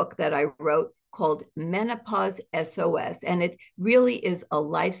ebook that I wrote called Menopause SOS, and it really is a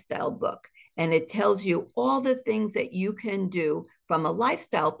lifestyle book, and it tells you all the things that you can do from a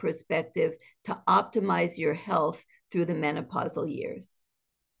lifestyle perspective to optimize your health through the menopausal years.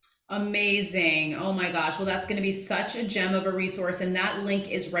 Amazing. Oh my gosh. Well, that's going to be such a gem of a resource. And that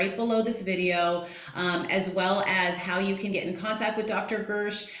link is right below this video, as well as how you can get in contact with Dr.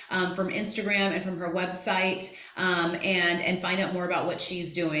 Gersh from Instagram and from her website, and find out more about what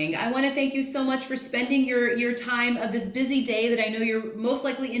she's doing. I want to thank you so much for spending your time of this busy day that I know you're most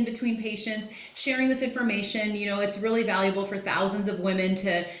likely in between patients, sharing this information. You know, it's really valuable for thousands of women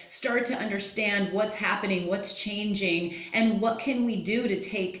to start to understand what's happening, what's changing, and what can we do to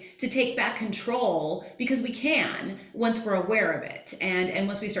take back control, because we can once we're aware of it, and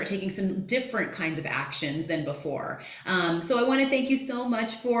once we start taking some different kinds of actions than before. So I want to thank you so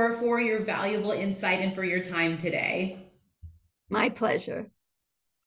much for your valuable insight and for your time today. My pleasure.